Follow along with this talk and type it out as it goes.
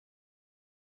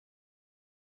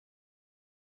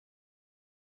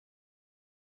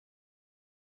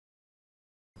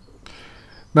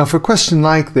Now for a question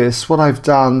like this, what I've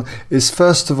done is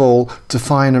first of all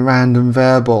define a random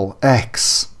variable,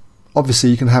 x. Obviously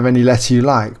you can have any letter you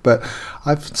like, but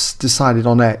I've decided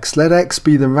on x. Let x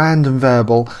be the random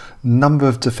variable number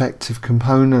of defective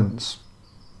components.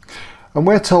 And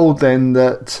we're told then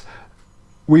that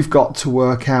we've got to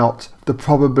work out the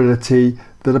probability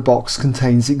that a box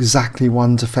contains exactly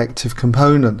one defective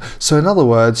component. So in other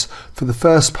words, for the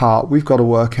first part, we've got to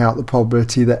work out the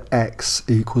probability that x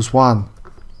equals 1.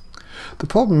 The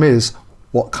problem is,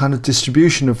 what kind of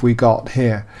distribution have we got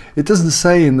here? It doesn't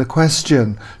say in the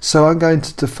question, so I'm going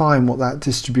to define what that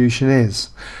distribution is.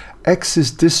 X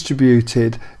is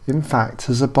distributed, in fact,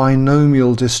 as a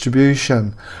binomial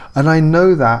distribution, and I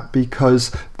know that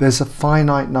because there's a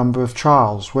finite number of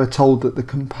trials. We're told that the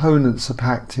components are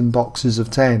packed in boxes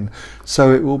of 10,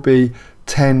 so it will be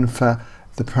 10 for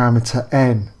the parameter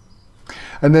n.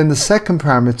 And then the second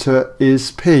parameter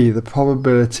is p, the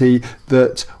probability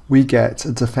that we get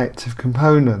a defective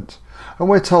component. And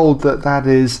we're told that that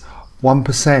is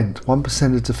 1%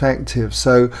 are defective,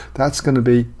 so that's going to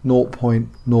be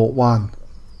 0.01.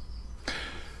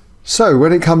 So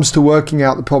when it comes to working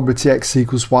out the probability x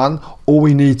equals 1, all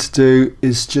we need to do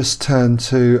is just turn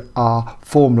to our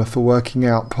formula for working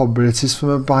out probabilities from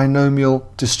a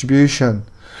binomial distribution.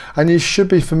 And you should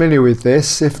be familiar with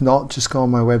this. If not, just go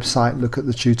on my website, look at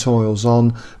the tutorials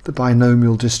on the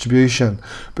binomial distribution.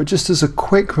 But just as a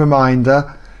quick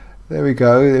reminder, there we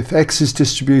go, if x is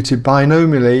distributed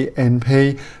binomially,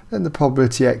 np, then the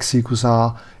probability x equals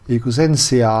r equals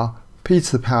ncr, p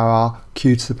to the power r,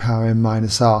 q to the power n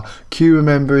minus r. Q,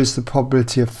 remember, is the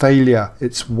probability of failure.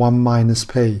 It's 1 minus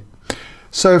p.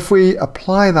 So if we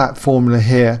apply that formula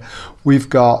here, we've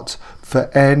got for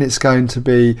n, it's going to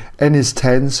be, n is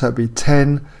 10, so it'll be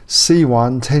 10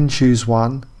 C1, 10 choose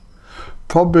 1.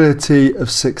 Probability of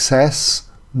success,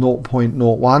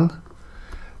 0.01.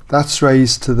 That's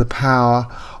raised to the power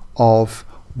of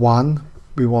 1.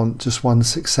 We want just one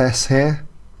success here,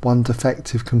 one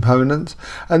defective component.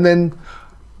 And then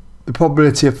the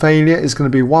probability of failure is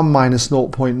going to be 1 minus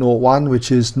 0.01,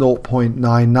 which is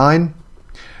 0.99.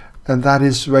 And that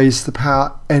is raised to the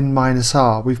power n minus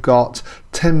r. We've got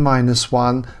 10 minus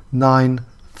 1, 9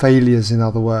 failures in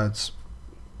other words.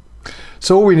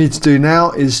 So all we need to do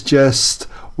now is just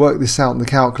work this out in the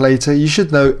calculator. You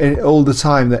should know all the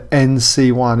time that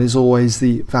nc1 is always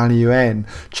the value n.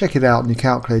 Check it out in your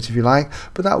calculator if you like,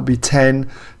 but that would be 10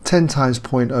 times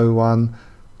 0.01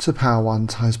 to the power 1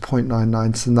 times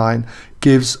 0.99 to the 9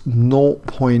 gives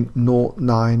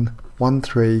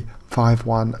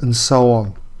 0.091351 and so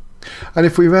on. And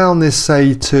if we round this,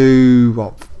 say,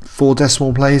 to 4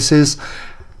 decimal places,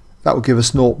 that will give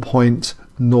us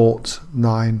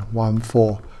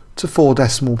 0.0914 to 4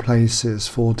 decimal places,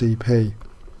 4 dp.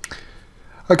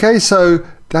 Okay, so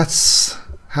that's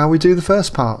how we do the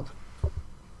first part.